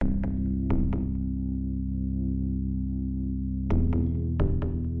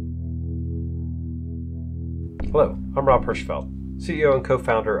Hello, I'm Rob Hirschfeld, CEO and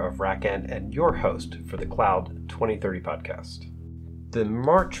co-founder of RackN and your host for the Cloud 2030 podcast. The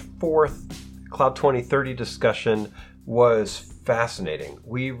March 4th Cloud 2030 discussion was fascinating.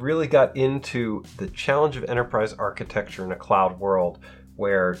 We really got into the challenge of enterprise architecture in a cloud world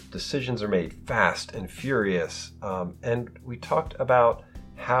where decisions are made fast and furious. And we talked about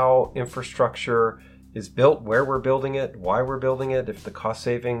how infrastructure is built, where we're building it, why we're building it, if the cost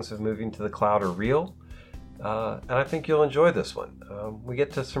savings of moving to the cloud are real. And I think you'll enjoy this one. We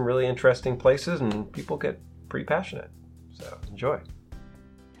get to some really interesting places and people get pretty passionate. So enjoy.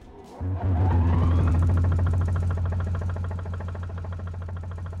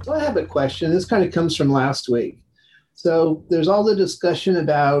 So I have a question. This kind of comes from last week. So there's all the discussion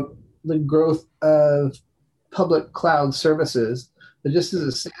about the growth of public cloud services. But just as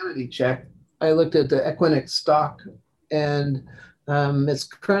a sanity check, I looked at the Equinix stock, and it's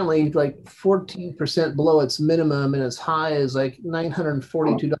currently like 14% below its minimum, and as high as like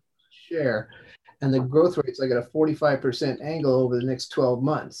 $942 a share. And the growth rate's like at a 45% angle over the next 12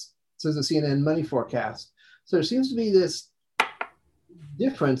 months. So it's a CNN money forecast. So there seems to be this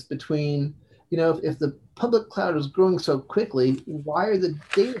difference between, if the public cloud is growing so quickly, why are the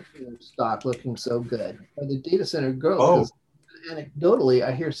data center stock looking so good? Or the data center growth? Anecdotally,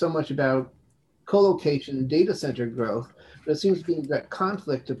 I hear so much about co-location data center growth, but it seems to be in direct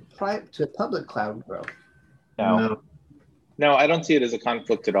conflict to public cloud growth. No, I don't see it as a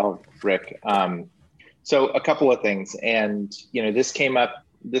conflict at all, Rick. So a couple of things, and this came up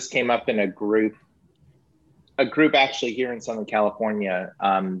in a group actually here in Southern California.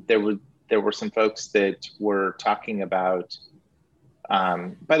 There were some folks that were talking about.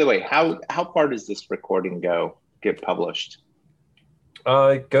 By the way, how far does this recording get published?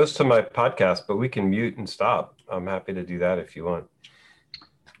 It goes to my podcast, but we can mute and stop. I'm happy to do that if you want.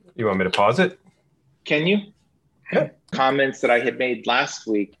 You want me to pause it? Can you? Yeah. Comments that I had made last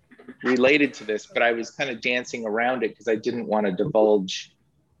week related to this, but I was kind of dancing around it because I didn't want to divulge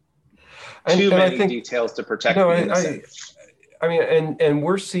too many details to protect the innocent. I mean, and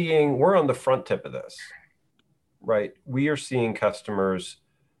we're on the front tip of this, right? We are seeing customers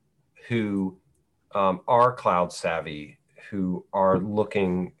who are cloud savvy, who are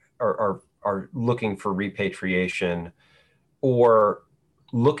looking for repatriation or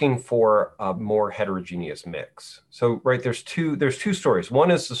looking for a more heterogeneous mix. So, right, there's two stories.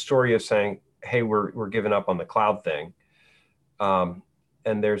 One is the story of saying, hey, we're giving up on the cloud thing. And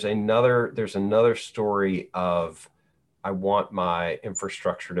there's another story of, I want my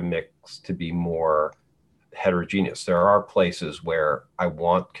infrastructure to mix to be more heterogeneous. There are places where I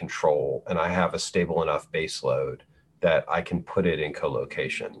want control and I have a stable enough base load that I can put it in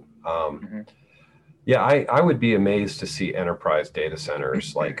co-location. Yeah, I would be amazed to see enterprise data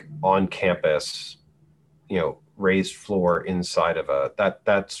centers like on campus, raised floor inside of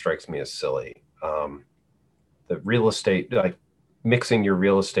that strikes me as silly. The real estate, like mixing your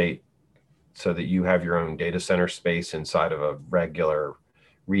real estate so that you have your own data center space inside of a regular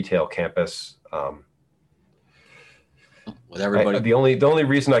retail campus. With everybody. The only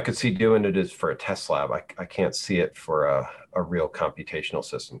reason I could see doing it is for a test lab. I can't see it for a real computational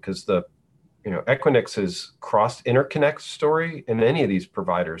system because Equinix's cross interconnect story in any of these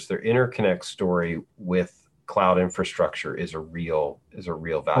providers, their interconnect story with cloud infrastructure is a real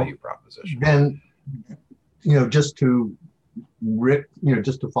value proposition. Then, just to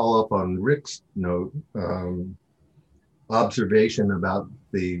follow up on Rick's note, observation about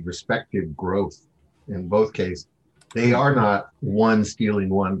the respective growth in both cases. They are not one stealing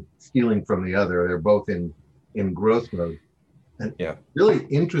from the other. They're both in growth mode. And really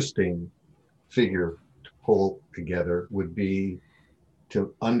interesting figure to pull together would be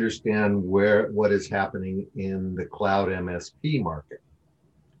to understand what is happening in the cloud MSP market.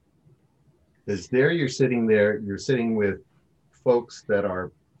 Because you're sitting with folks that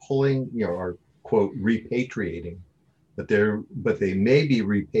are pulling, are quote repatriating, but they may be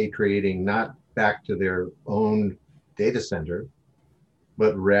repatriating not back to their own data center,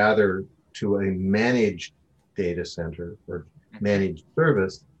 but rather to a managed data center or managed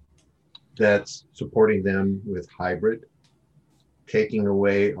service that's supporting them with hybrid, taking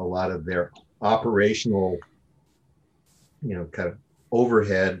away a lot of their operational, kind of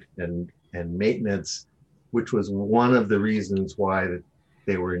overhead and maintenance, which was one of the reasons why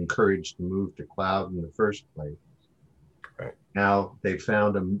they were encouraged to move to cloud in the first place. Right. Now they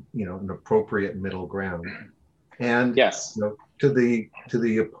found an appropriate middle ground. And yes, to the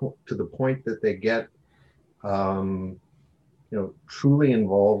point that they get, truly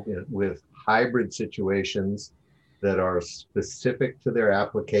involved with hybrid situations that are specific to their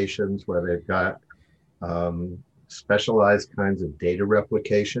applications, where they've got specialized kinds of data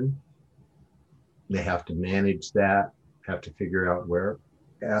replication. They have to manage that, have to figure out where.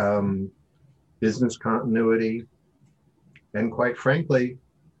 Business continuity, and quite frankly,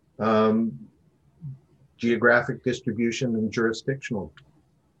 geographic distribution and jurisdictional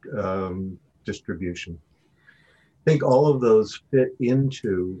distribution. I think all of those fit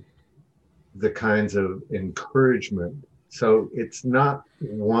into the kinds of encouragement. So it's not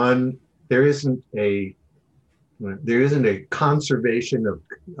one, there isn't a conservation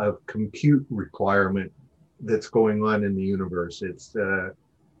of compute requirement that's going on in the universe.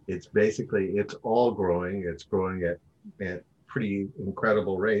 It's basically, it's all growing. It's growing at pretty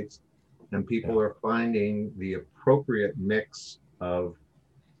incredible rates. And people are finding the appropriate mix of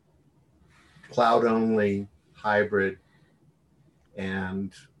cloud only, hybrid,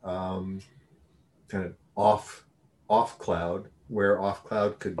 and kind of off cloud, where off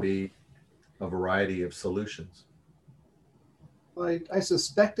cloud could be a variety of solutions. Well, I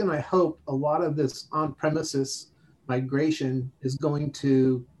suspect and I hope a lot of this on-premises migration is going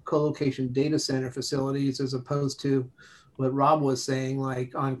to co-location data center facilities as opposed to what Rob was saying,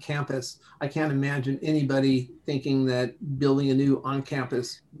 like on campus. I can't imagine anybody thinking that building a new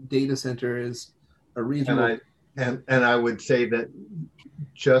on-campus data center is a reasonable. And I would say that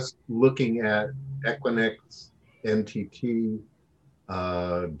just looking at Equinix, NTT,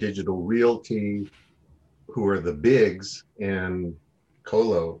 Digital Realty, who are the bigs in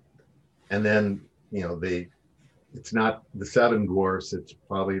colo, and then it's not the seven dwarfs, it's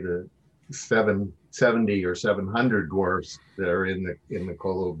probably the 770 or 700 dwarfs that are in the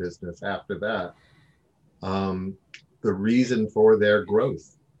colo business after that. The reason for their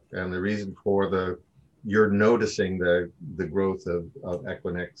growth and the reason for you're noticing the growth of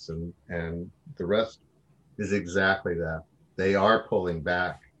Equinix and the rest is exactly that. They are pulling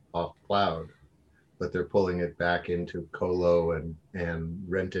back off cloud, but they're pulling it back into colo and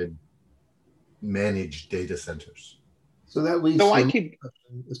rented managed data centers. So that leads to,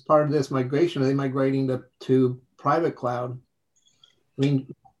 as part of this migration, are they migrating to private cloud? I mean,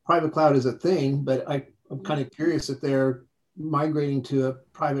 private cloud is a thing, but I'm kind of curious if they're migrating to a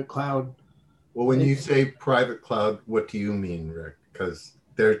private cloud. Well, when you say private cloud, what do you mean, Rick? Because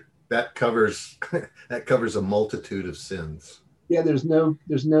that covers a multitude of sins. Yeah, there's no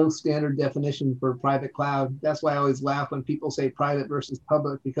standard definition for private cloud. That's why I always laugh when people say private versus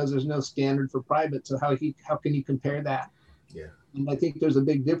public, because there's no standard for private. So how can you compare that? Yeah. And I think there's a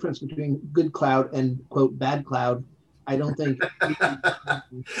big difference between good cloud and quote bad cloud. I don't think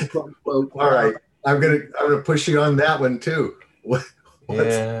quote unquote. All right, I'm gonna push you on that one too.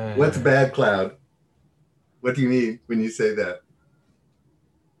 What's bad cloud? What do you mean when you say that?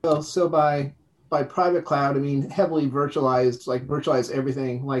 Well, so by private cloud, I mean heavily virtualized, like virtualize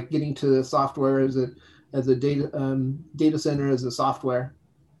everything, like getting to the software as a data center as a software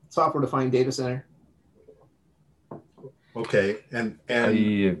defined data center. Okay, and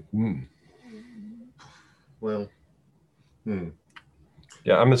well,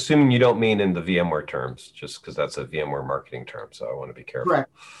 yeah, I'm assuming you don't mean in the VMware terms, just because that's a VMware marketing term. So I want to be careful.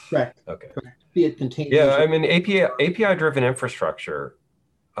 Correct. Okay. Correct. Be it containers. Yeah, I mean API driven infrastructure.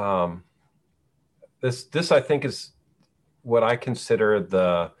 This I think is what I consider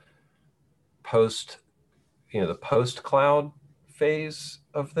the post cloud phase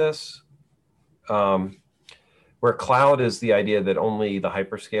of this, where cloud is the idea that only the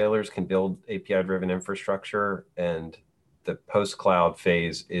hyperscalers can build API driven infrastructure, and the post cloud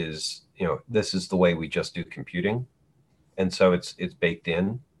phase is, this is the way we just do computing, and so it's baked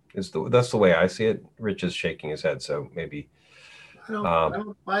in. That's the way I see it. Rich is shaking his head, so maybe. I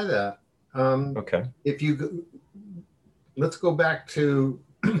don't buy that. Okay. Let's go back to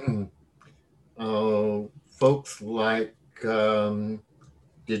folks like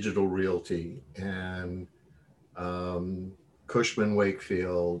Digital Realty and Cushman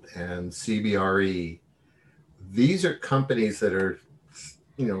Wakefield and CBRE. These are companies that are,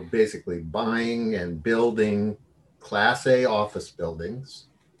 basically buying and building Class A office buildings.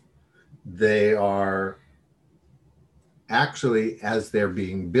 They are actually, as they're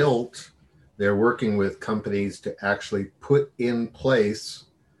being built, they're working with companies to actually put in place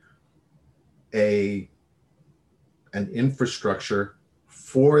an infrastructure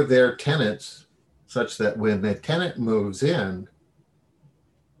for their tenants, such that when the tenant moves in,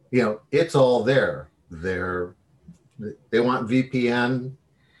 it's all there. They want VPN,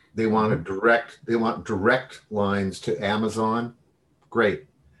 they want direct lines to Amazon. Great.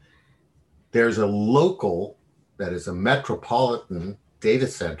 There's a local, that is a metropolitan data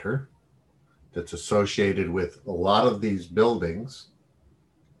center that's associated with a lot of these buildings,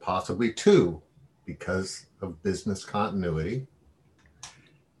 possibly two, because of business continuity.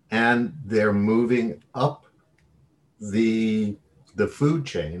 And they're moving up the food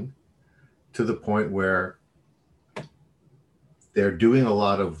chain to the point where they're doing a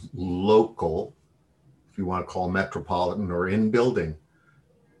lot of local, if you want to call metropolitan or in building,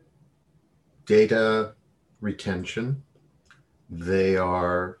 data retention. They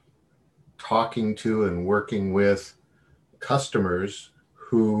are talking to and working with customers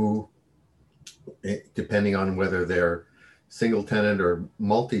who, depending on whether they're single tenant or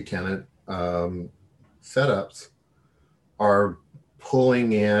multi-tenant setups, are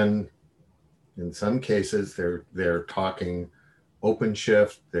pulling in some cases, they're talking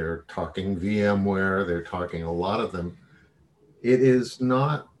OpenShift, they're talking VMware, they're talking a lot of them. It's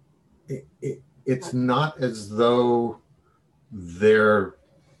not as though they're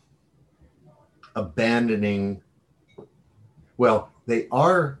abandoning, well, they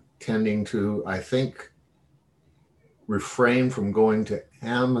are tending to, I think, refrain from going to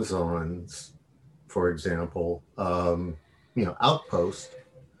Amazon's, for example, outpost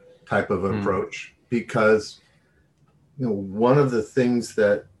type of approach, because one of the things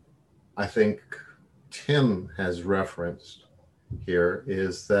that I think Tim has referenced here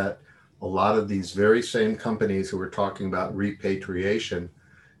is that a lot of these very same companies who are talking about repatriation,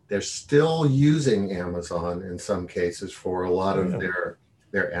 they're still using Amazon in some cases for a lot of their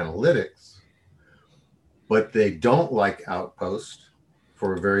analytics, but they don't like Outpost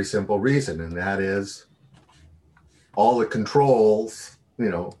for a very simple reason, and that is all the controls,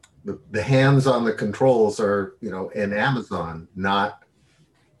 the hands on the controls are, in Amazon, not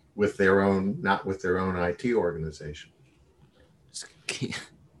with their own IT organization. It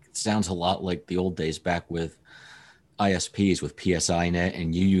sounds a lot like the old days back with ISPs, with PSINet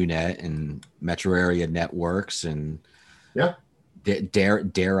and UUNet and Metro Area Networks and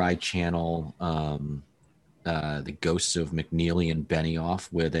Dare I channel the ghosts of McNeely and Benioff,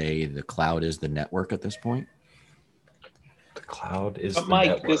 where the cloud is the network at this point. The cloud is but the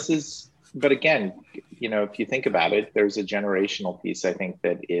Mike, network. But again, if you think about it, there's a generational piece, I think,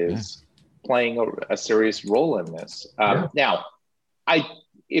 that is playing a serious role in this. Now,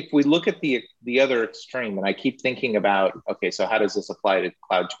 if we look at the other extreme, and I keep thinking about, okay, so how does this apply to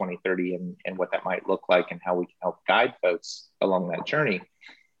Cloud 2030 and what that might look like and how we can help guide folks along that journey?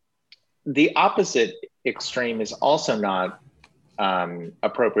 The opposite extreme is also not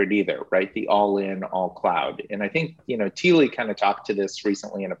appropriate either, right? The all in, all cloud. And I think, Thiele kind of talked to this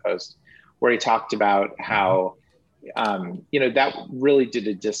recently in a post where he talked about how, that really did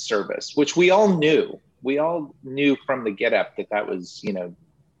a disservice, which we all knew. We all knew from the get up that was,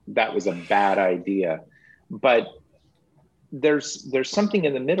 that was a bad idea. But there's something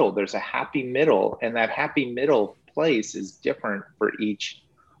in the middle. There's a happy middle, and that happy middle place is different for each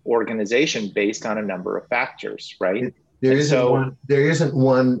organization based on a number of factors, right? There isn't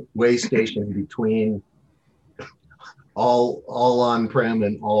one way station between all on-prem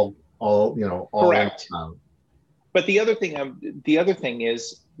and all correct. Cloud. But the other thing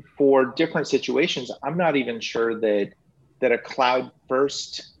is, for different situations, I'm not even sure that a cloud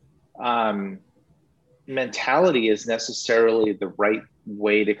first mentality is necessarily the right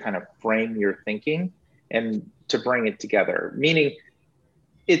way to kind of frame your thinking and to bring it together. Meaning,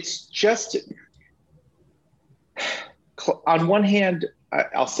 it's just, on one hand,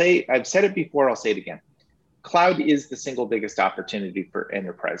 I've said it before, I'll say it again. Cloud is the single biggest opportunity for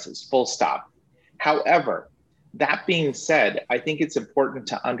enterprises, full stop. However, that being said, I think it's important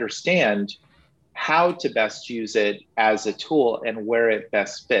to understand how to best use it as a tool and where it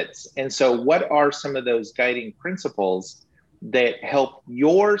best fits. And so what are some of those guiding principles that help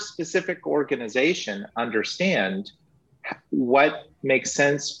your specific organization understand what makes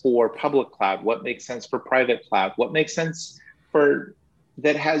sense for public cloud, what makes sense for private cloud, what makes sense for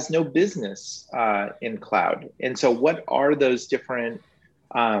that has no business in cloud? And so what are those different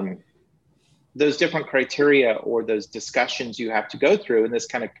criteria or those discussions you have to go through? And this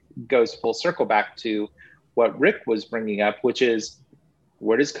kind of goes full circle back to what Rick was bringing up, which is,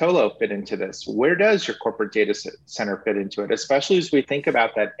 where does Colo fit into this? Where does your corporate data center fit into it? Especially as we think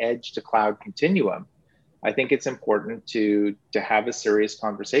about that edge to cloud continuum, I think it's important to have a serious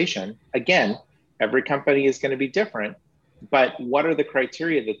conversation. Again, every company is going to be different, but what are the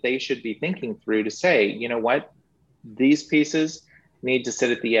criteria that they should be thinking through to say, you know what, these pieces need to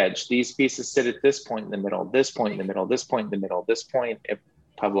sit at the edge. These pieces sit at this point in the middle, this point in the middle, this point in the middle, this point at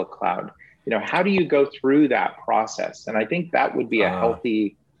public cloud. How do you go through that process? And I think that would be a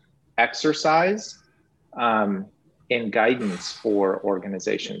healthy exercise in guidance for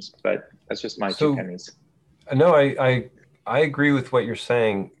organizations. But that's just my 2 pennies. No, I agree with what you're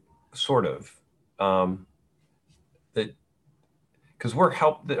saying, sort of. that because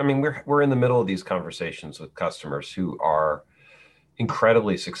we're in the middle of these conversations with customers who are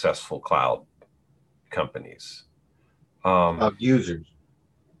incredibly successful cloud companies, Cloud users,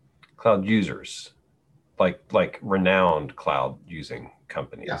 like renowned cloud using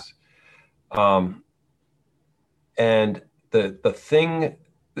companies. And the thing,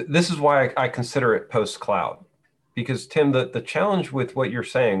 this is why I consider it post-cloud, because Tim, the challenge with what you're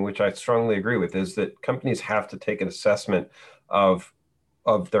saying, which I strongly agree with, is that companies have to take an assessment of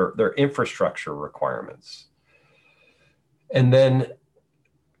their infrastructure requirements. And then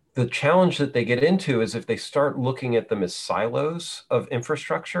the challenge that they get into is if they start looking at them as silos of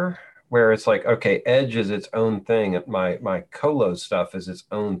infrastructure, where it's like, okay, edge is its own thing, and my colo stuff is its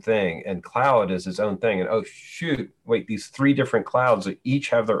own thing, and cloud is its own thing, and oh shoot, wait, these three different clouds that each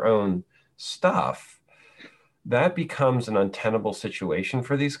have their own stuff, that becomes an untenable situation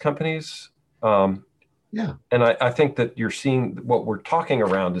for these companies. And I think that you're seeing what we're talking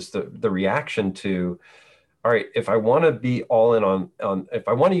around is the reaction to, all right, if I want to be all in on if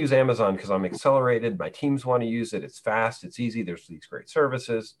I want to use Amazon because I'm accelerated, my teams want to use it, it's fast, it's easy, there's these great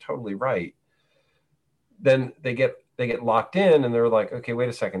services, totally right. Then they get locked in and they're like, okay, wait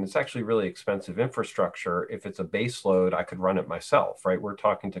a second, it's actually really expensive infrastructure. If it's a base load, I could run it myself, right? We're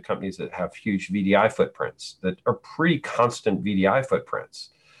talking to companies that have huge VDI footprints that are pretty constant VDI footprints.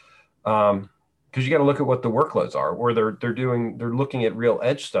 Because you got to look at what the workloads are, where they're looking at real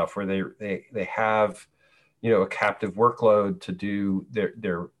edge stuff where they have, a captive workload to do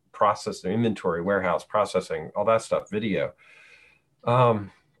their process, their inventory, warehouse processing, all that stuff, video. The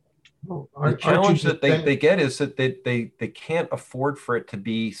challenge that they get is that they can't afford for it to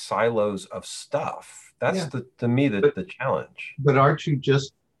be silos of stuff. That's to me the challenge. But aren't you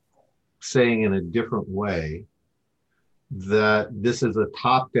just saying in a different way that this is a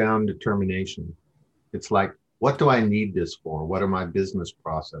top-down determination? It's like, what do I need this for? What are my business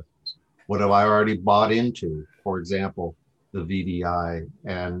processes? What have I already bought into? For example, the VDI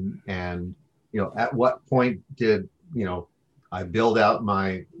and at what point did I build out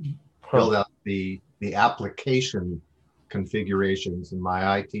the application configurations in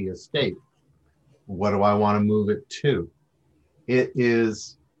my IT estate? What do I want to move it to? You're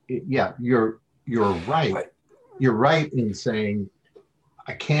right. You're right in saying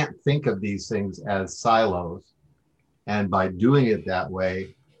I can't think of these things as silos, and by doing it that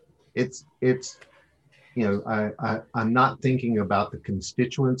way, I'm not thinking about the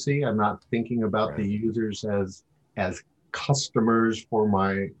constituency. I'm not thinking about the users as customers for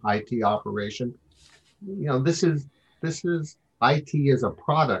my IT operation. This is IT as a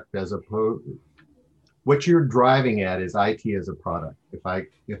product, as opposed, what you're driving at is IT as a product. If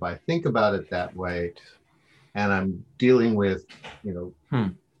I think about it that way, and I'm dealing with,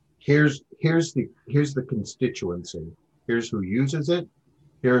 here's the constituency. Here's who uses it.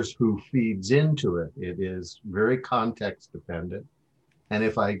 Here's who feeds into it. It is very context dependent. And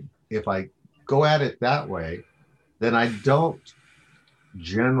if I go at it that way, then I don't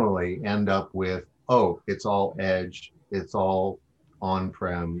generally end up with, it's all edge, it's all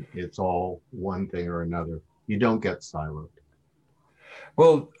on-prem, it's all one thing or another. You don't get siloed.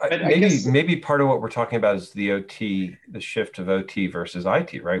 Well, maybe part of what we're talking about is the shift of OT versus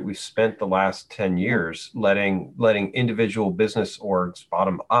IT, right? We've spent the last 10 years letting individual business orgs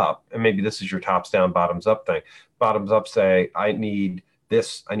bottom up, and maybe this is your tops down, bottoms up thing. Bottoms up say, I need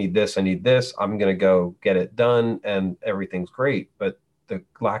this, I need this, I need this. I'm going to go get it done, and everything's great. But the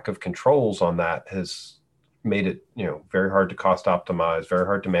lack of controls on that has made it, very hard to cost optimize, very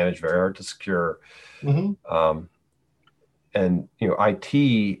hard to manage, very hard to secure. Mm-hmm. And IT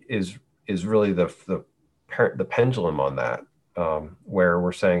is really the pendulum on that, where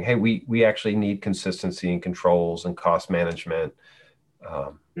we're saying, hey, we actually need consistency and controls and cost management.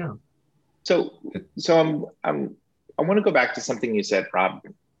 So I want to go back to something you said, Rob,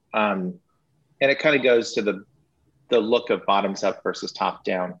 and it kind of goes to the look of bottoms up versus top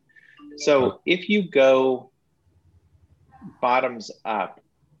down. So if you go bottoms up,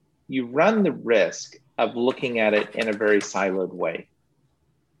 you run the risk of looking at it in a very siloed way,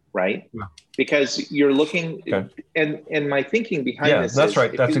 right? Yeah. Because you're looking, and my thinking behind this that's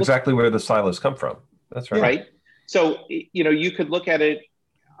right. That's exactly where the silos come from. That's right. Right. So, you could look at it,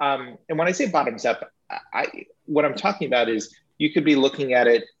 and when I say bottoms up, what I'm talking about is you could be looking at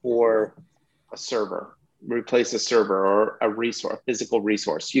it for a server, replace a server or a resource, physical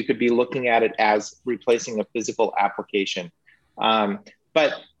resource. You could be looking at it as replacing a physical application.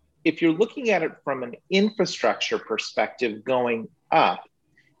 But if you're looking at it from an infrastructure perspective going up,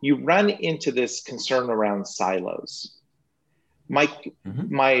 you run into this concern around silos.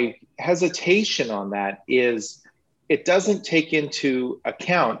 My hesitation on that is it doesn't take into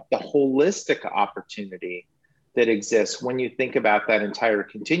account the holistic opportunity that exists when you think about that entire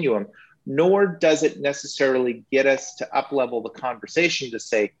continuum, nor does it necessarily get us to up-level the conversation to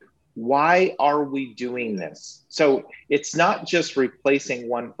say, why are we doing this? So it's not just replacing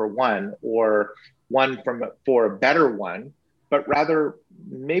one for one or one for a better one, but rather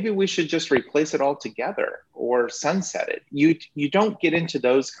maybe we should just replace it altogether or sunset it. You don't get into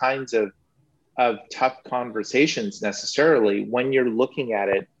those kinds of tough conversations necessarily when you're looking at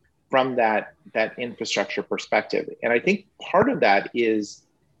it from that infrastructure perspective. And I think part of that is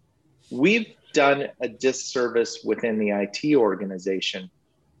we've done a disservice within the IT organization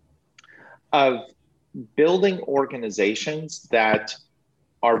of building organizations that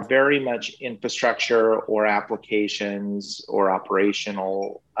are very much infrastructure or applications or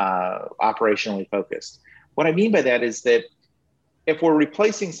operationally focused. What I mean by that is that if we're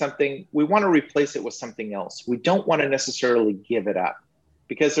replacing something, we want to replace it with something else. We don't want to necessarily give it up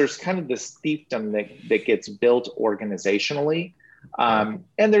because there's kind of this fiefdom that gets built organizationally. And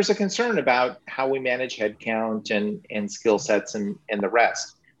there's a concern about how we manage headcount and skill sets and the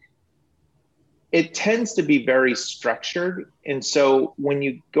rest. It tends to be very structured. And so when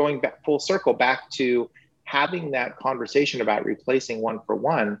you going back full circle back to having that conversation about replacing one for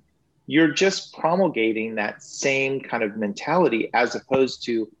one, you're just promulgating that same kind of mentality as opposed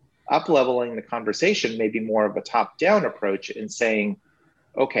to up-leveling the conversation, maybe more of a top-down approach and saying,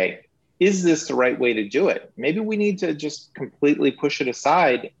 okay, is this the right way to do it? Maybe we need to just completely push it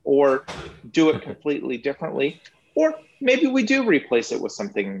aside or do it completely differently. Or maybe we do replace it with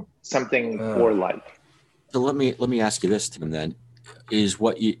something more like. So let me ask you this, Tim, then, is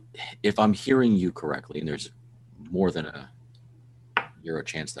if I'm hearing you correctly, and there's more than a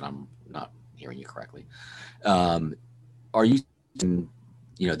chance that I'm not hearing you correctly. Are you,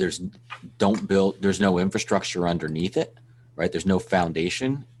 there's no infrastructure underneath it, right? There's no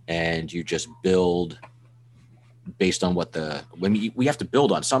foundation and you just build based on we have to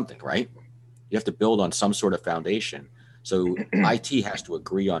build on something, right? You have to build on some sort of foundation. So IT has to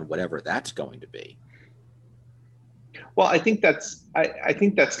agree on whatever that's going to be. Well, I think that's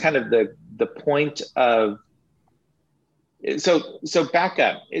kind of the point of. So back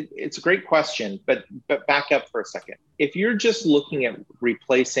up. It's a great question, but back up for a second. If you're just looking at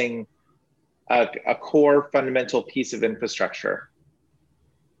replacing a core fundamental piece of infrastructure,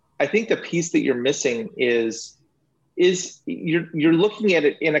 I think the piece that you're missing is you're looking at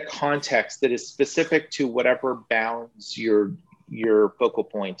it in a context that is specific to whatever bounds your focal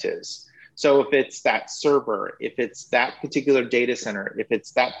point is. So if it's that server, if it's that particular data center, if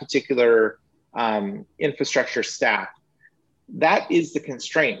it's that particular infrastructure stack, that is the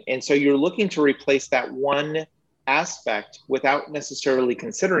constraint. And so you're looking to replace that one aspect without necessarily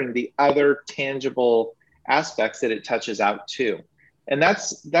considering the other tangible aspects that it touches out to. And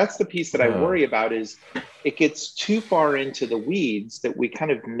that's the piece that I worry about is it gets too far into the weeds that we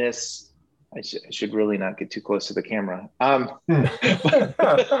kind of miss. I should really not get too close to the camera. We're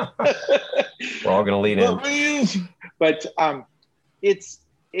all going to lean in. But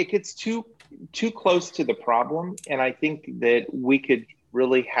it gets too close to the problem. And I think that we could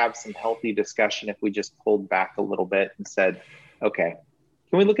really have some healthy discussion if we just pulled back a little bit and said, okay,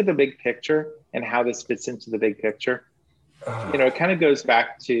 can we look at the big picture and how this fits into the big picture? It kind of goes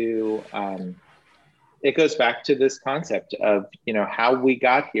back to this concept of, how we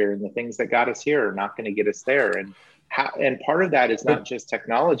got here and the things that got us here are not going to get us there. And part of that is not just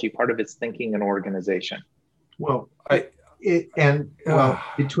technology, part of it's thinking and organization. Well,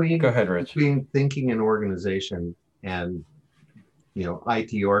 between go ahead, Rich. Between thinking and organization and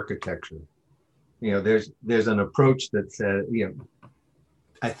IT architecture, there's an approach that says,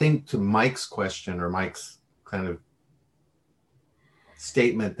 I think to Mike's question or Mike's kind of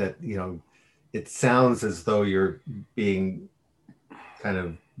statement that it sounds as though you're being kind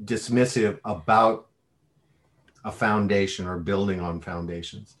of dismissive about a foundation or building on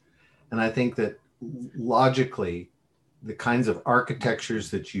foundations. And I think that logically, the kinds of architectures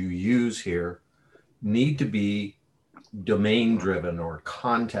that you use here need to be domain driven or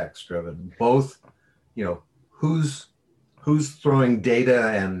context driven, both, who's throwing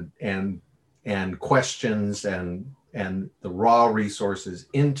data and questions and the raw resources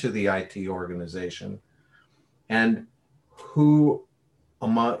into the IT organization, and who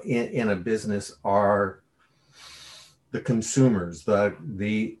in a business are the consumers,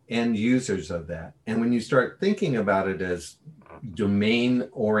 the end users of that. And when you start thinking about it as domain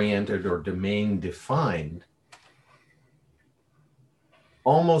oriented or domain defined,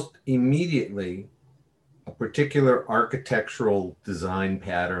 almost immediately a particular architectural design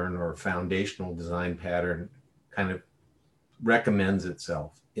pattern or foundational design pattern kind of recommends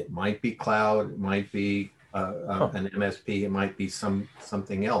itself. It might be cloud, it might be an MSP, it might be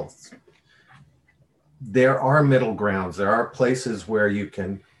something else. There are middle grounds. There are places where you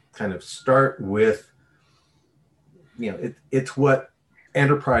can kind of start with, it's what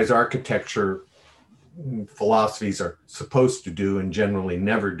enterprise architecture philosophies are supposed to do and generally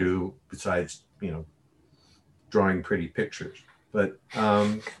never do, besides, drawing pretty pictures. But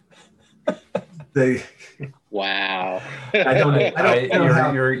they. Wow. You're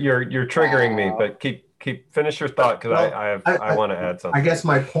triggering me, but finish your thought, because I want to add something. I guess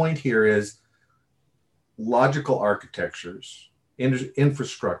my point here is logical architectures,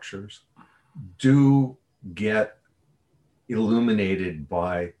 infrastructures do get illuminated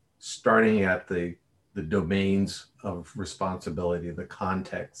by starting at the domains of responsibility, the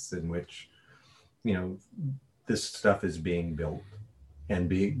contexts in which, this stuff is being built and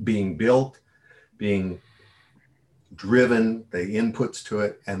being built, being driven, the inputs to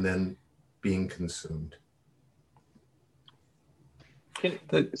it, and then being consumed.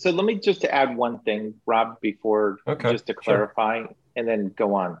 So let me just add one thing, Rob, before just to clarify, and then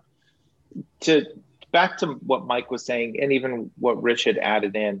go on. Back to what Mike was saying, and even what Rich had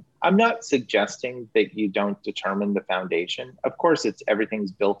added in, I'm not suggesting that you don't determine the foundation. Of course,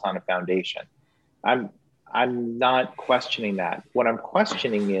 everything's built on a foundation. I'm not questioning that. What I'm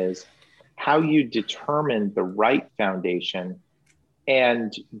questioning is how you determine the right foundation.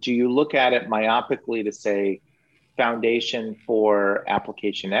 And do you look at it myopically to say foundation for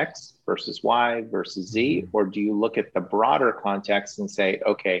application X versus Y versus Z? Or do you look at the broader context and say,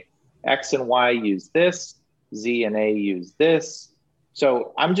 okay, X and Y use this, Z and A use this?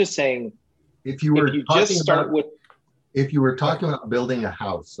 So I'm just saying, if you were talking about building a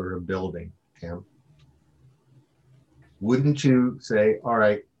house or a building, Tim, wouldn't you say, all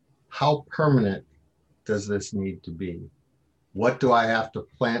right, how permanent does this need to be? What do I have to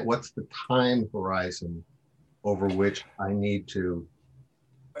plan? What's the time horizon over which I need to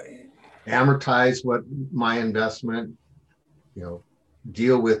amortize what my investment,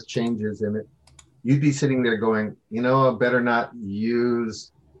 deal with changes in it? You'd be sitting there going, I better not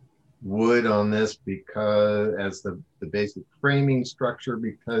use wood on this because as the basic framing structure,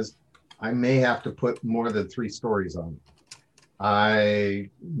 because I may have to put more than 3 stories on it. I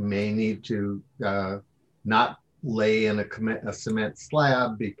may need to not lay in a cement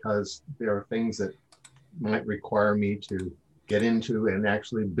slab because there are things that might require me to get into and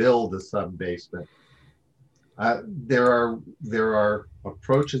actually build a sub-basement. There are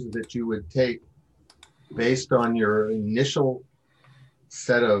approaches that you would take based on your initial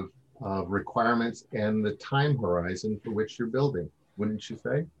set of requirements and the time horizon for which you're building, wouldn't you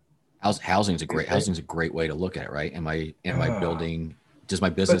say? Housing's a great way to look at it, right? Am I building? Does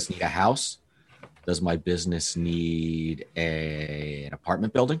my business need a house? Does my business need an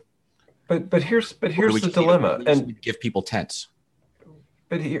apartment building? But here's the dilemma, and give people tents.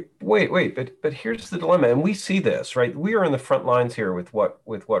 But here's the dilemma, and we see this, right? We are in the front lines here with what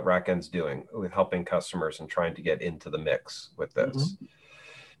RackN's doing with helping customers and trying to get into the mix with this. Mm-hmm.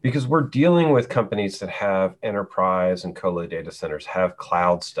 Because we're dealing with companies that have enterprise and colo data centers, have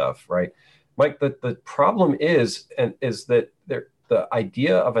cloud stuff, right? Mike, the problem is that the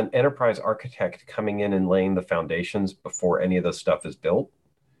idea of an enterprise architect coming in and laying the foundations before any of this stuff is built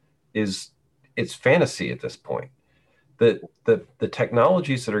it's fantasy at this point. The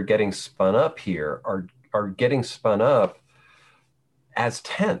technologies that are getting spun up here are getting spun up as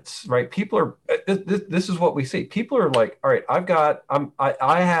tents, right? People are, this is what we see. People are like, all right,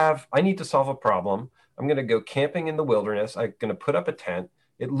 I need to solve a problem. I'm going to go camping in the wilderness. I'm going to put up a tent.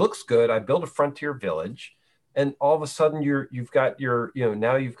 It looks good. I build a frontier village. And all of a sudden you've got your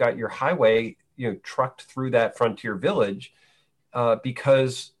highway, trucked through that frontier village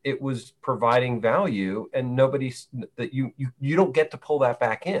because it was providing value, and you don't get to pull that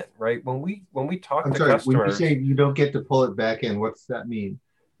back in, right? When we talk to customers, when you say you don't get to pull it back in, what's that mean?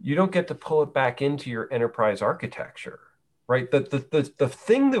 You don't get to pull it back into your enterprise architecture, right? The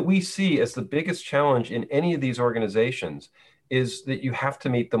thing that we see as the biggest challenge in any of these organizations is that you have to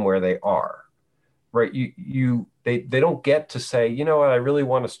meet them where they are, right? They don't get to say, you know what, I really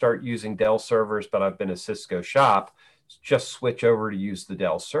want to start using Dell servers, but I've been a Cisco shop. Just switch over to use the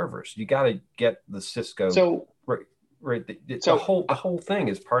Dell servers. You got to get the Cisco. So right. The whole thing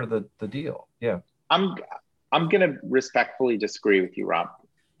is part of the deal. Yeah. I'm going to respectfully disagree with you, Rob,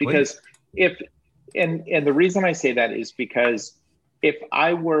 because and the reason I say that is because if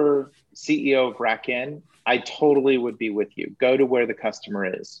I were CEO of RackN, I totally would be with you. Go to where the customer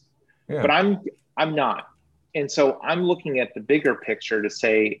is. Yeah. But I'm not. so I'm looking at the bigger picture to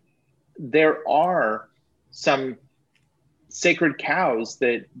say there are some sacred cows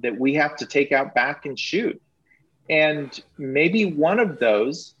that we have to take out back and shoot. And maybe one of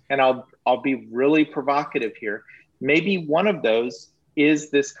those, and I'll be really provocative here, maybe one of those is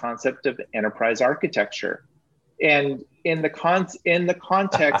this concept of enterprise architecture. And in the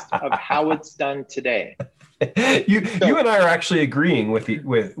context of how it's done today. you and I are actually agreeing with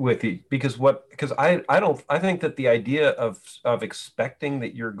you because I think that the idea of expecting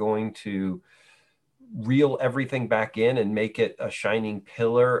that you're going to reel everything back in and make it a shining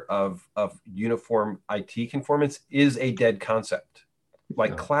pillar of uniform IT conformance is a dead concept.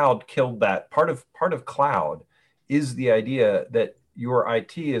 Like cloud killed that. Part of cloud is the idea that your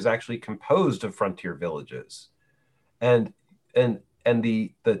IT is actually composed of frontier villages. And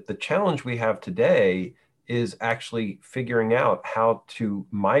the challenge we have today is actually figuring out how to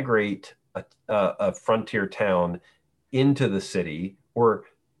migrate a frontier town into the city or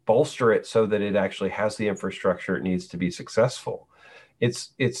bolster it so that it actually has the infrastructure it needs to be successful.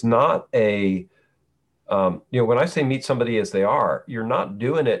 It's not a when I say meet somebody as they are, you're not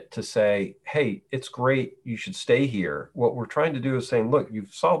doing it to say, hey, it's great, you should stay here. What we're trying to do is saying, look,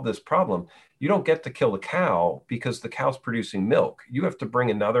 you've solved this problem. You don't get to kill the cow because the cow's producing milk. You have to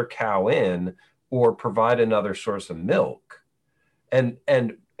bring another cow in or provide another source of milk and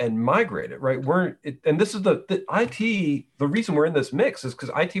migrate it, right? And this is the IT, the reason we're in this mix is because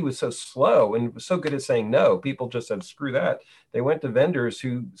IT was so slow and was so good at saying no. People just said, screw that. They went to vendors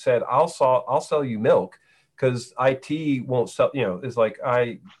who said, I'll sell you milk because IT won't sell, it's like,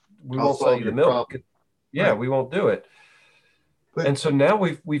 we won't sell you the milk. Yeah, right. We won't do it. And so now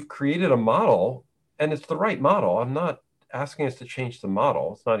we've created a model, and it's the right model. I'm not asking us to change the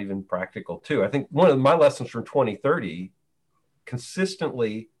model. It's not even practical too. I think one of my lessons from 2030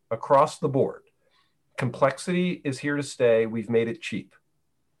 consistently across the board, complexity is here to stay. We've made it cheap,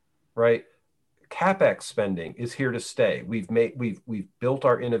 right? CapEx spending is here to stay. We've built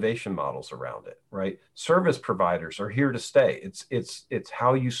our innovation models around it, right? Service providers are here to stay. It's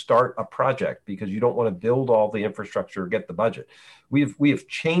how you start a project because you don't want to build all the infrastructure or get the budget. We have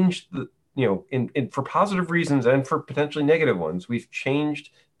changed the, for positive reasons and for potentially negative ones, we've changed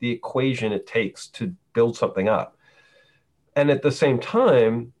the equation it takes to build something up. And at the same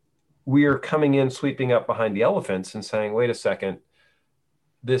time, we are coming in, sweeping up behind the elephants and saying, wait a second,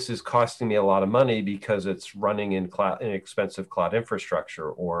 this is costing me a lot of money because it's running in expensive cloud infrastructure,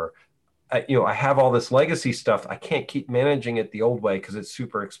 or I have all this legacy stuff. I can't keep managing it the old way because it's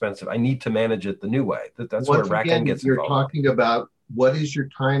super expensive. I need to manage it the new way. That's where RackN gets involved. You're talking about what is your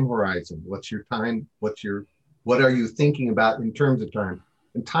time horizon? What are you thinking about in terms of time?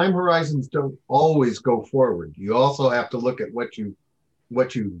 And time horizons don't always go forward. You also have to look at what you've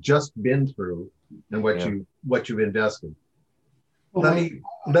just been through and what you've invested.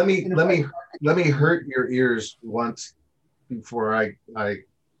 Let me hurt your ears once before I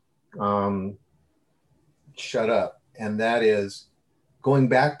shut up, and that is going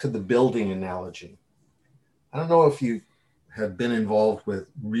back to the building analogy. I don't know if you have been involved with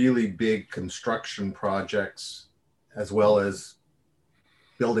really big construction projects, as well as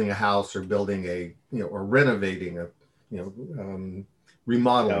building a house or building or renovating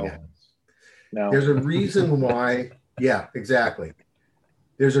remodeling a house. No. There's a reason why. Yeah, exactly.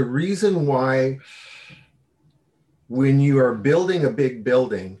 There's a reason why when you are building a big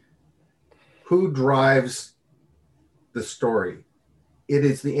building, who drives the story? It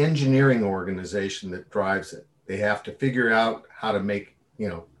is the engineering organization that drives it. They have to figure out how to make,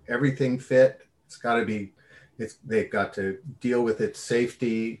 everything fit. They've got to deal with its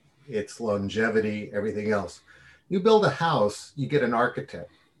safety, its longevity, everything else. You build a house, you get an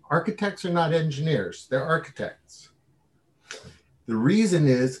architect. Architects are not engineers, they're architects. The reason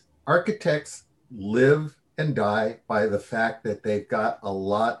is architects live and die by the fact that they've got a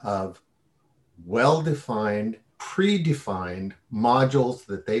lot of well-defined, predefined modules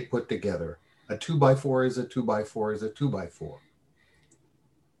that they put together. A 2x4 is a 2x4 is a 2x4.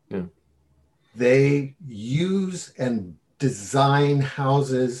 Yeah. They use and design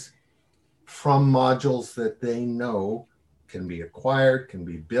houses from modules that they know can be acquired, can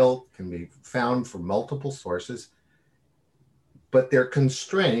be built, can be found from multiple sources, but they're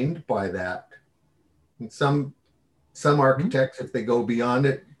constrained by that. And some architects, if they go beyond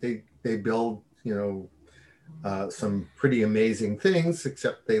it, they build, some pretty amazing things,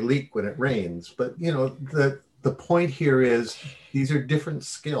 except they leak when it rains. But, the point here is these are different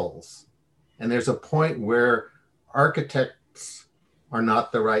skills. And there's a point where architects are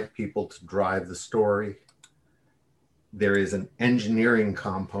not the right people to drive the story. There is an engineering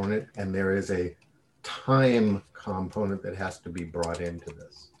component and there is a time component that has to be brought into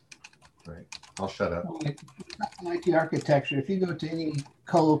this. Right. I'll shut up. Like the architecture, if you go to any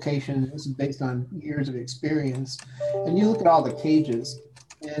co-location, this is based on years of experience, and you look at all the cages,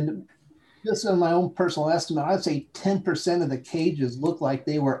 and just on my own personal estimate, I'd say 10% of the cages look like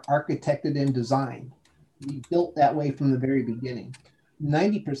they were architected and designed. We built that way from the very beginning.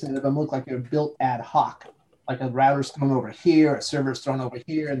 90% of them look like they're built ad hoc, like a router's thrown over here, a server's thrown over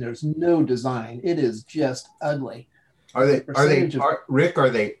here, and there's no design. It is just ugly. Rick, are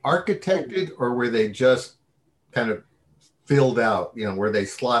they architected, or were they just kind of filled out? You know, were they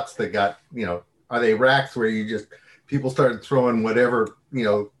slots that got, you know, are they racks where you just, people started throwing whatever, you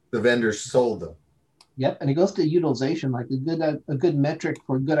know, the vendors sold them? Yep, and it goes to utilization. Like a good metric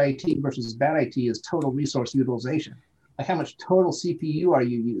for good IT versus bad IT is total resource utilization. Like how much total CPU are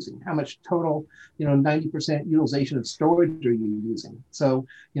you using? How much total, 90% utilization of storage are you using? So,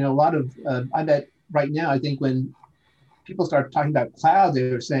 a lot of, I bet right now, I think when people start talking about cloud,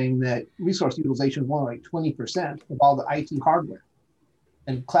 they were saying that resource utilization is more like 20% of all the IT hardware.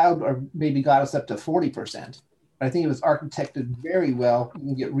 And cloud or maybe got us up to 40%. But I think it was architected very well. You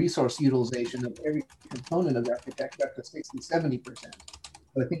can get resource utilization of every component of the architecture up to 60, 70%.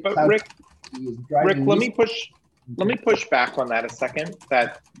 But I think cloud Rick, let me push back on that a second,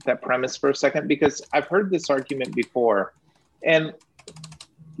 that premise for a second, because I've heard this argument before. And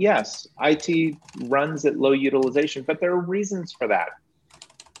yes, IT runs at low utilization, but there are reasons for that.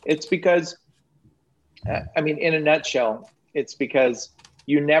 It's because, in a nutshell, it's because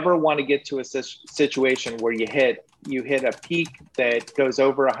you never want to get to a situation where you hit a peak that goes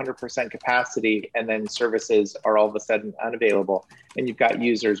over 100% capacity, and then services are all of a sudden unavailable, and you've got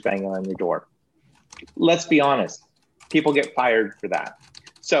users banging on your door. Let's be honest, people get fired for that.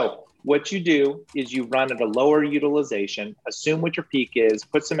 So what you do is you run at a lower utilization, assume what your peak is,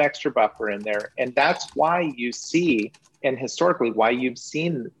 put some extra buffer in there. And that's why you see, and historically why you've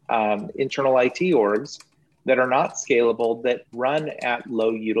seen internal IT orgs that are not scalable that run at low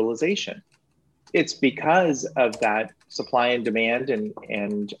utilization. It's because of that supply and demand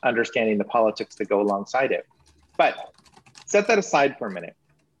and understanding the politics that go alongside it. But set that aside for a minute.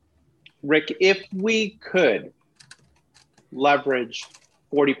 Rick, if we could leverage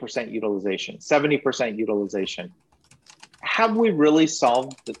 40% utilization, 70% utilization, have we really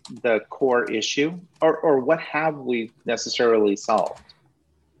solved the core issue? Or what have we necessarily solved?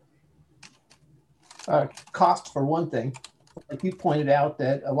 Cost, for one thing. Like you pointed out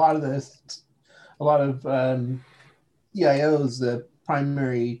that a lot of CIOs, the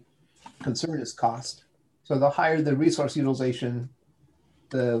primary concern is cost. So the higher the resource utilization,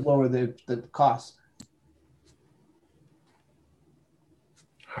 the lower the cost.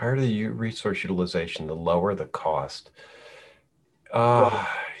 Higher the resource utilization, the lower the cost. That's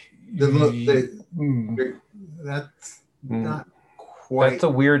not quite. That's a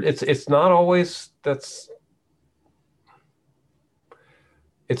weird. It's not always.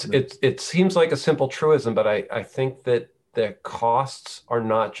 It seems like a simple truism, but I think that the costs are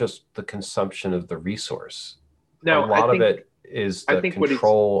not just the consumption of the resource. No, a lot of it is the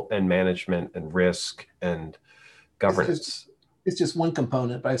control and management and risk and governance. It's just one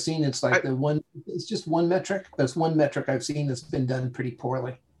component, but I've seen it's like it's just one metric. That's one metric I've seen that's been done pretty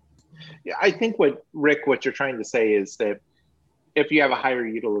poorly. Yeah, I think what you're trying to say is that if you have a higher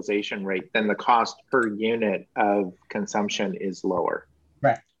utilization rate, then the cost per unit of consumption is lower.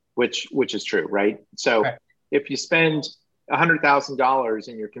 Right. Which is true, right? So right. If you spend $100,000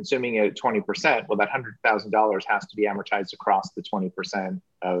 and you're consuming it at 20%, well, that $100,000 has to be amortized across the 20%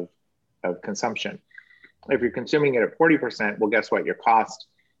 of consumption. If you're consuming it at 40%, well, guess what? Your cost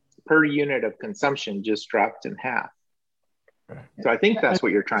per unit of consumption just dropped in half. So I think that's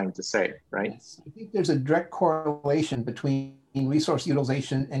what you're trying to say, right? Yes. I think there's a direct correlation between resource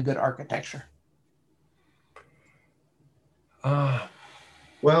utilization and good architecture.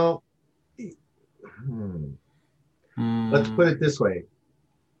 Well, let's put it this way.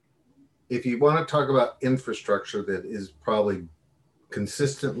 If you want to talk about infrastructure that is probably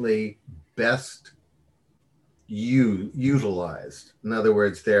consistently best utilized, in other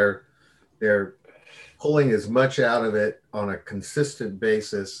words, they're pulling as much out of it on a consistent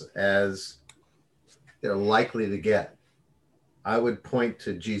basis as they're likely to get, I would point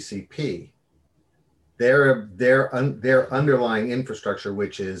to GCP. Their underlying infrastructure,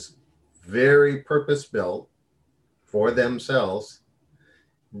 which is very purpose-built for themselves,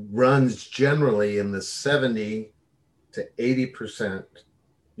 runs generally in the 70 to 80%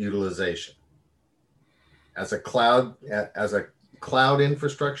 utilization. As a cloud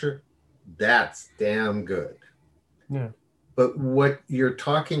infrastructure, that's damn good. Yeah. But what you're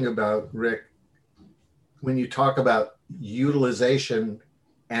talking about, Rick, when you talk about utilization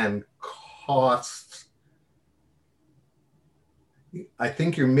and costs, I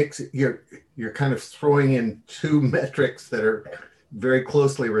think you're kind of throwing in two metrics that are very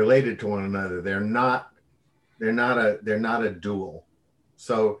closely related to one another. They're not a dual.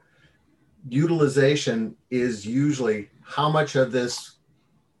 So utilization is usually how much of this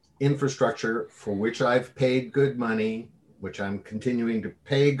infrastructure for which I've paid good money, which I'm continuing to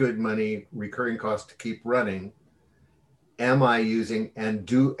pay good money, recurring costs to keep running, am I using, and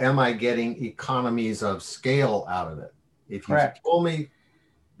am I getting economies of scale out of it? If you told me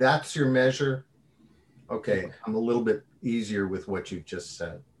that's your measure, okay, I'm a little bit easier with what you just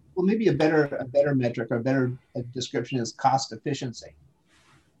said. Well, maybe a better metric or a better description is cost efficiency.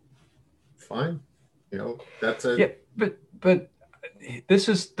 Fine, that's a yeah. But this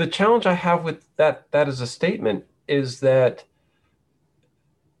is the challenge I have with that. That is a statement is that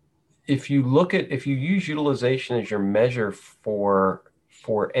if you use utilization as your measure for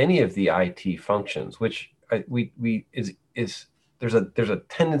any of the IT functions, which there's a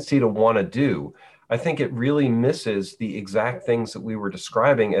tendency to want to do, I think it really misses the exact things that we were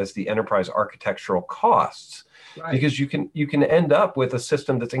describing as the enterprise architectural costs, right? Because you can end up with a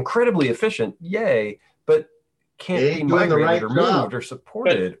system that's incredibly efficient, yay, but can't be migrated or moved or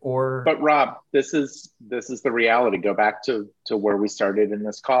supported. But Rob, this is the reality. Go back to where we started in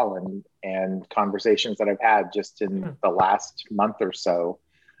this call and conversations that I've had just in the last month or so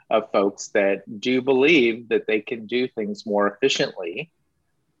of folks that do believe that they can do things more efficiently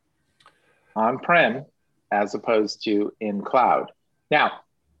on-prem as opposed to in cloud. Now,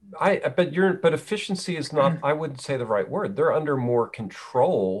 but efficiency is not, I wouldn't say the right word. They're under more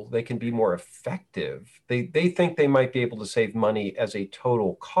control. They can be more effective. They think they might be able to save money as a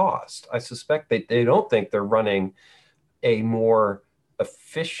total cost. I suspect they don't think they're running a more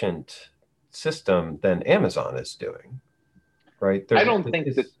efficient system than Amazon is doing. Right? I don't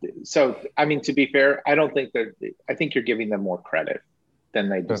think that. So, I mean, to be fair, I don't think I think you're giving them more credit than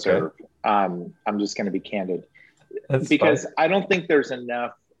they deserve. Okay. I'm just going to be candid. That's because fine. I don't think there's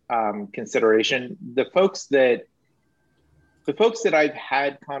enough consideration. The folks that I've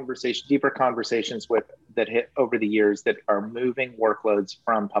had deeper conversations with that hit over the years that are moving workloads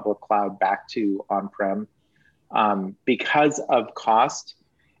from public cloud back to on-prem because of cost,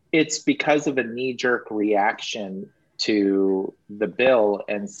 it's because of a knee-jerk reaction to the bill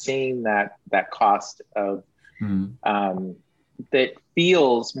and seeing that cost of that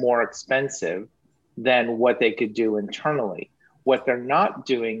feels more expensive than what they could do internally. What they're not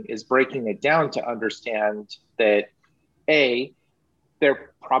doing is breaking it down to understand that A,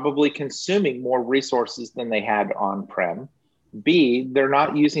 they're probably consuming more resources than they had on-prem. B, they're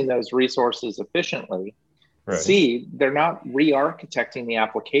not using those resources efficiently. Right. C, they're not re-architecting the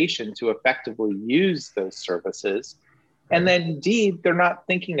application to effectively use those services. And then D, they're not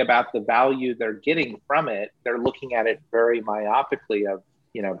thinking about the value they're getting from it. They're looking at it very myopically of,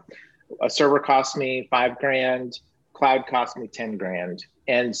 a server cost me $5,000, cloud cost me $10,000.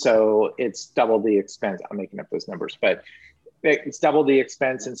 And so it's double the expense. I'm making up those numbers, but it's double the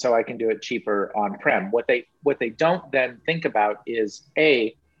expense. And so I can do it cheaper on-prem. What they don't then think about is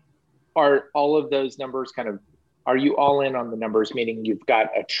are all of those numbers are you all in on the numbers, meaning you've got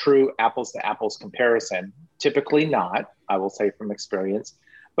a true apples to apples comparison? Typically not, I will say from experience.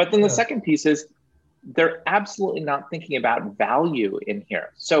 But then the second piece is they're absolutely not thinking about value in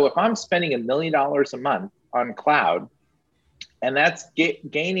here. So if I'm spending $1 million a month on cloud, and that's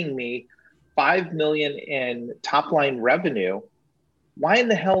gaining me $5 million in top line revenue, why in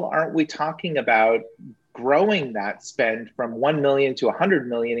the hell aren't we talking about growing that spend from 1 million to 100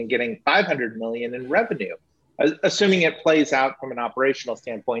 million and getting 500 million in revenue, assuming it plays out from an operational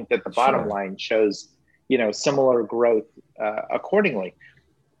standpoint that the bottom line shows, similar growth accordingly.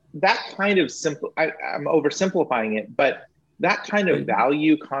 That kind of I'm oversimplifying it, but that kind of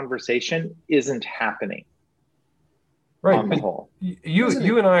value conversation isn't happening. Right. On the whole.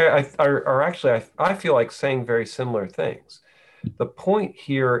 You and I are actually, I feel like saying very similar things. The point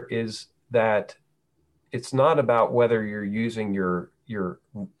here is that it's not about whether you're using your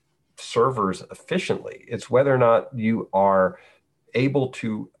servers efficiently. It's whether or not you are able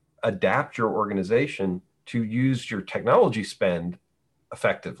to adapt your organization to use your technology spend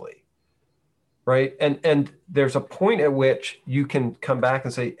effectively, right? And there's a point at which you can come back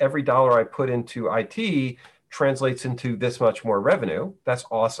and say, every dollar I put into IT translates into this much more revenue. That's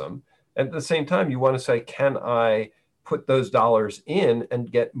awesome. And at the same time, you want to say, can I put those dollars in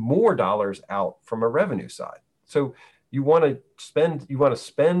and get more dollars out from a revenue side? So you want to spend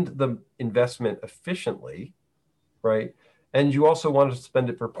the investment efficiently, right? And you also want to spend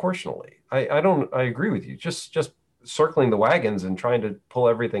it proportionally. I agree with you. Just circling the wagons and trying to pull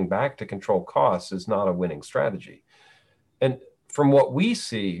everything back to control costs is not a winning strategy. And from what we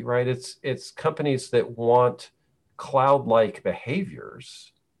see, right, it's companies that want cloud-like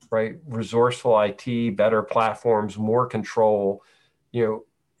behaviors, right? Resourceful IT, better platforms, more control,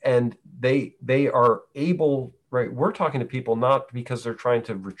 and they are able, right? We're talking to people not because they're trying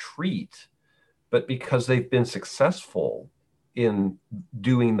to retreat, but because they've been successful in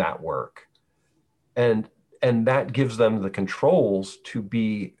doing that work. And that gives them the controls to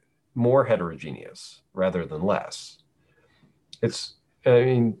be more heterogeneous rather than less.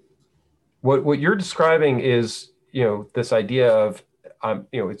 What you're describing is, this idea of,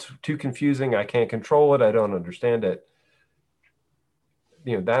 it's too confusing. I can't control it. I don't understand it.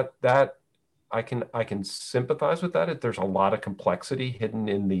 That I can sympathize with that. There's a lot of complexity hidden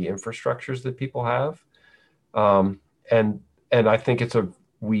in the infrastructures that people have. And I think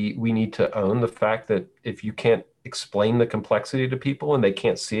we need to own the fact that if you can't explain the complexity to people and they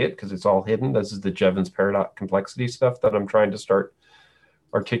can't see it because it's all hidden, this is the Jevons paradox complexity stuff that I'm trying to start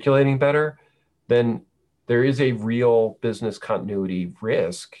articulating better, then there is a real business continuity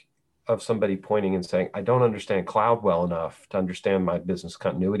risk of somebody pointing and saying, I don't understand cloud well enough to understand my business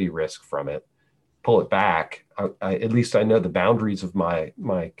continuity risk from it. Pull it back. At least I know the boundaries of my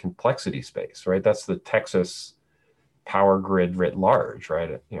complexity space, right? That's the Texas power grid writ large,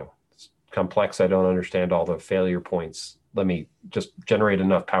 right? It's complex. I don't understand all the failure points. Let me just generate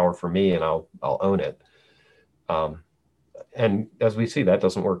enough power for me and I'll own it. And as we see, that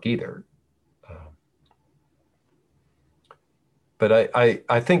doesn't work either. But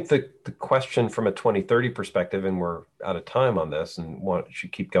I think the question from a 2030 perspective, and we're out of time on this and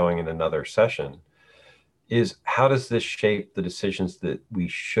should keep going in another session, is how does this shape the decisions that we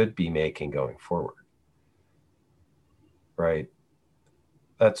should be making going forward? Right?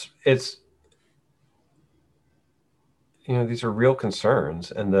 These are real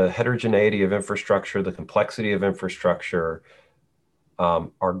concerns, and the heterogeneity of infrastructure, the complexity of infrastructure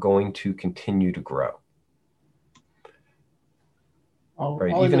are going to continue to grow.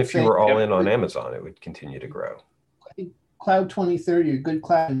 Right? Even if you were all in on Amazon, it would continue to grow. I think Cloud 2030, or good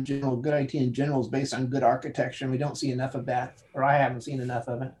cloud in general, good IT in general, is based on good architecture, and we don't see enough of that, or I haven't seen enough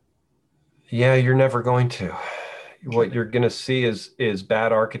of it. Yeah, you're never going to. What you're going to see is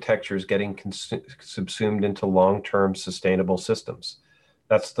bad architectures getting subsumed into long-term sustainable systems.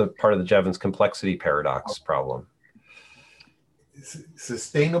 That's the part of the Jevons complexity paradox problem.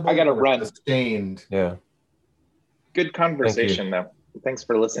 Sustainable. I got to run. Sustained. Yeah. Good conversation, though. Thanks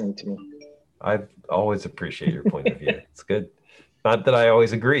for listening to me. I always appreciate your point of view. It's good. Not that I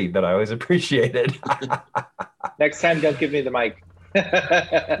always agree, but I always appreciate it. Next time, don't give me the mic.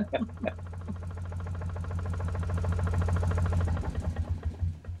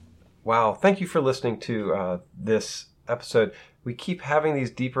 Wow. Thank you for listening to this episode. We keep having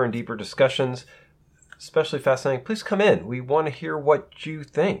these deeper and deeper discussions, especially fascinating. Please come in. We want to hear what you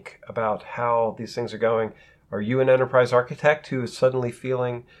think about how these things are going. Are you an enterprise architect who is suddenly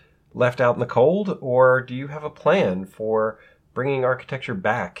feeling left out in the cold, or do you have a plan for bringing architecture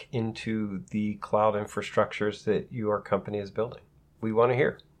back into the cloud infrastructures that your company is building? We want to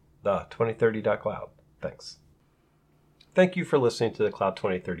hear. The 2030.cloud. Thanks. Thank you for listening to the Cloud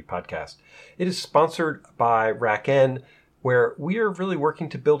 2030 podcast. It is sponsored by RackN, where we are really working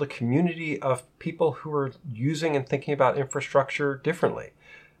to build a community of people who are using and thinking about infrastructure differently.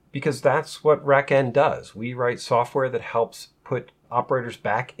 Because that's what RackN does. We write software that helps put operators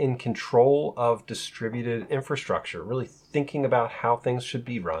back in control of distributed infrastructure, really thinking about how things should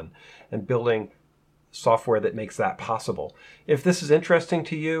be run and building software that makes that possible. If this is interesting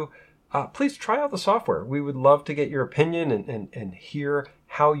to you, please try out the software. We would love to get your opinion and hear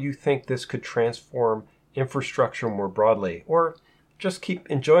how you think this could transform infrastructure more broadly. Or just keep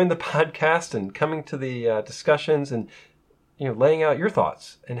enjoying the podcast and coming to the discussions and laying out your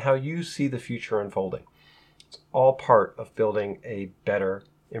thoughts and how you see the future unfolding. It's all part of building a better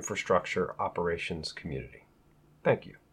infrastructure operations community. Thank you.